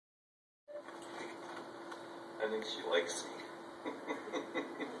think she likes me.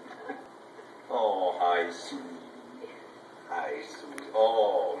 Oh, hi, sweetie. Hi, sweetie.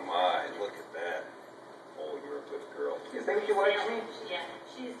 Oh, my, look at that. Oh, you're a good girl. You think she likes me? Yeah,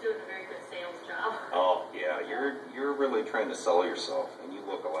 she's doing a very good sales job. Oh, yeah, you're really trying to sell yourself, and you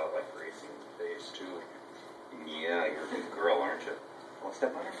look a lot like Gracie in the face, too. Yeah, you're a good girl, aren't you? Don't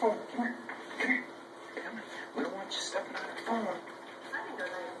step on her phone. Come here. Come here. Come here. We don't want you stepping on her phone. I think they're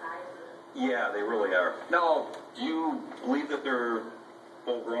nice sizes. Yeah, they really are. Now, do you believe that they're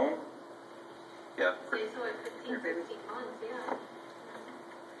full grown? Yeah. Say so at 15, 16 months, yeah.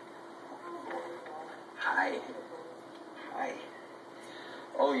 Hi. Hi.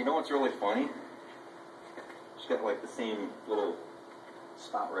 Oh, you know what's really funny? She's got like the same little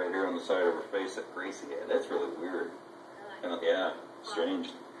spot right here on the side of her face that Gracie had. That's really weird. Yeah, strange.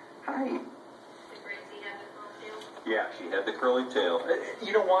 Hi. Did Gracie have the curly tail? Yeah, she had the curly tail.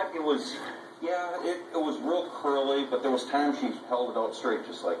 You know what? It was, it was real curly, but there was times she held it out straight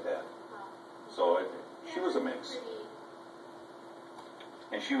just like that. So she was a mix.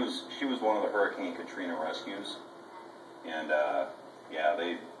 And she was one of the Hurricane Katrina rescues. And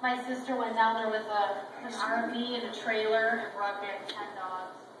they. My sister went down there with an RV and a trailer and brought back 10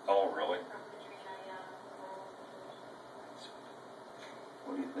 dogs. Oh, really? From Katrina, yeah.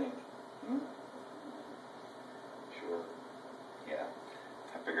 What do you think? Sure. Yeah.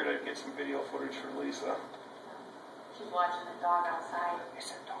 I figured I'd get some video footage for Lisa. She's watching the dog outside. Is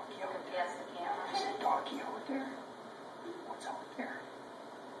that doggy out there? Yes, the camera. Is that doggy out there? What's out there?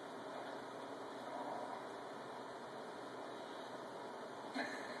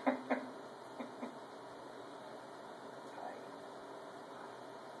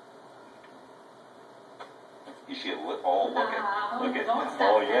 You should look. Oh, look at. Don't stop.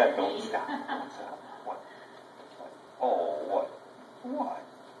 Oh, yeah. Don't stop. Don't stop. What? Oh, what? What?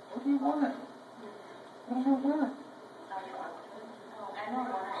 What do you want? What do you want? I know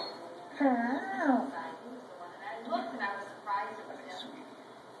what I looked and I was surprised it was him.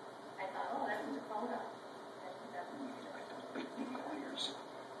 I thought, oh, that's Dakota. Big ears.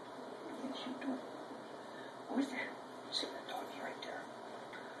 What you do? Who's that? See that doggy right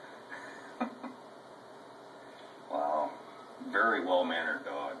there? Wow. Very well-mannered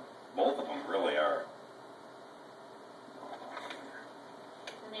dog. Both of them really are.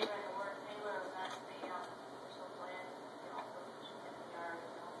 And they were at work. They were not were so glad,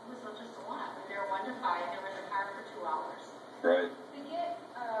 it was just a lot. They were 1 to 5. They were in the car for 2 hours. Right. They get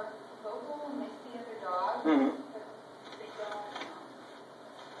vocal when they see other dogs, Mm-hmm. but they don't.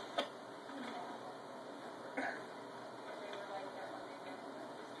 They were like that when they met.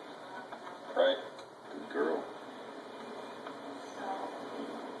 Right. Good girl.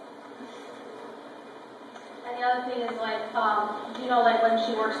 And the other thing is like, like when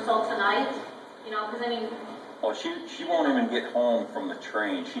she works till tonight, because I mean. Oh, she won't even get home from the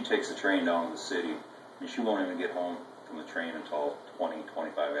train. She takes the train down to the city, and she won't even get home from the train until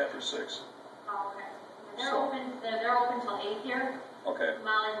 25 after 6. Oh, okay. They're open till 8 here. Okay.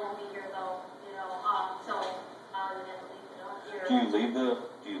 Molly won't be here though, so Molly would have to leave the dog here. Do you leave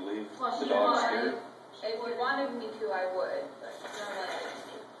the dogs here? If you wanted me to, I would, but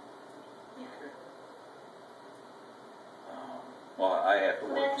Well, I have to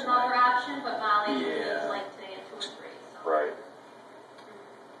So work that's another tonight. option, but Molly Yeah. leaves like today at 2 or 3. So. Right.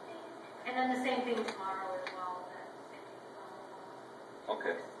 And then the same thing tomorrow as well.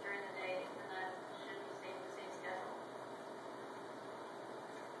 Okay. During the day, and then should be the same schedule.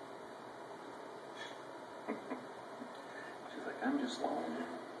 She's like, I'm just lonely.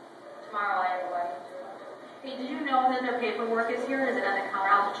 Tomorrow I have a wedding. Hey, did you know that their paperwork is here? Is it on the counter?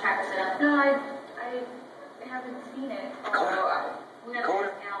 I'll check. Is it on the no, I haven't seen it. Although We gotta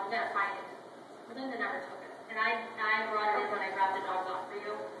find it. But Linda never took it. And I brought it in when I dropped the dogs off for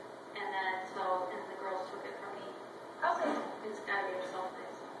you. And then, and the girls took it from me. Okay. It's gotta be yourself, so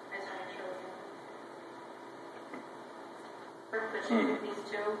I just want to make sure we can. But she did these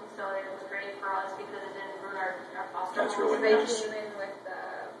two, so it was great for us because it didn't ruin our foster That's home. really they nice. came in with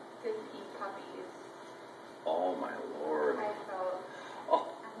 50 puppies. Oh, my Lord. I felt Oh.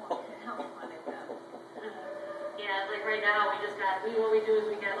 I wanted them. Yeah, like right now what we do is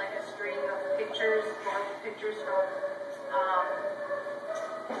we get like a string of pictures from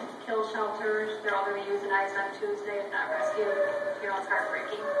kill shelters. They're all going to be euthanized on Tuesday if not rescued. It's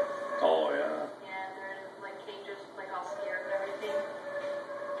heartbreaking. Oh, yeah. Yeah, they're in like cages, like all scared and everything.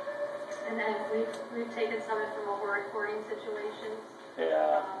 And then we've taken some from a hoarding situations.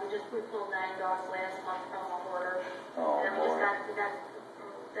 Yeah. We pulled 9 dogs last month from a hoarder. Oh, And then boy. we got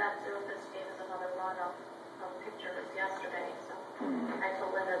that therapist gave us another one of pictures yesterday. So I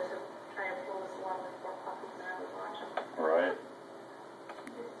told Linda to try to pull this one with 4 puppies, and I was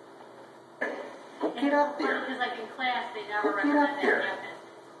get up there. Because like in class, they never Go get up recommend there. that happen.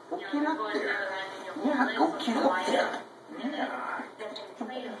 Go You know, get you up go to the there. other end and you'll Yeah, hold go it, so get they're up quiet. there. And then Yeah. then they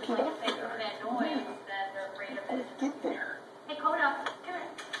train them, Get like up if they there. hear that noise, then they're afraid of it. Get there. Hey, Dakota, come here.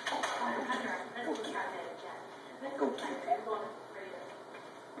 Let's go try that again. Let's go try that. You're going afraid of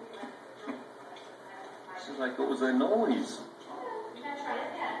it. She's like, what was that noise? You gotta try it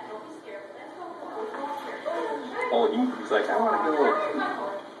again. Don't be scared. Let's go. Let's go. Oh, he's like, I want to go.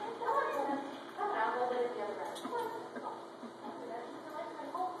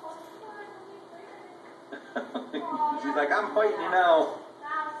 She's like, I'm fighting you now.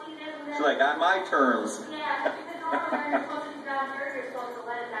 She's like, on my terms. Yeah, because normally when you're supposed to be down here, you're supposed to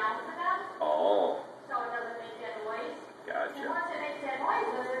let it down for them, Oh, so it doesn't make that noise. And gotcha. once it makes that noise,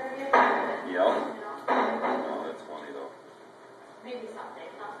 then they're gonna get rid of it. Yep. You know? Oh, that's funny though. Maybe someday.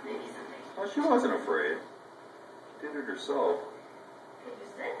 Maybe someday. Well, she wasn't afraid. She did it herself. Could you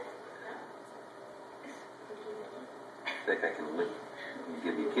sit? I think I can lick and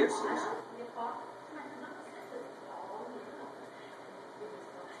give you kisses. You talk? Come on, no, sit. Oh, no.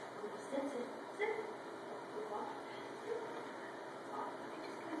 Sit, sit, sit. You walk. Oh, you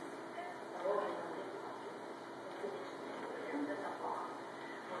just gotta sit there. Oh,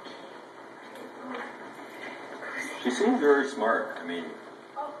 She seems very smart. I mean,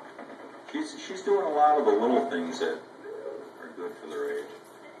 she's doing a lot of the little things that are good for their age.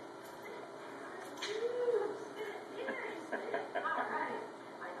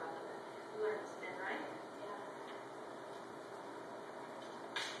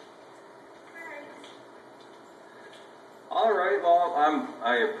 All right. Well,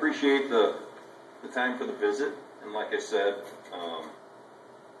 I appreciate the time for the visit, and like I said,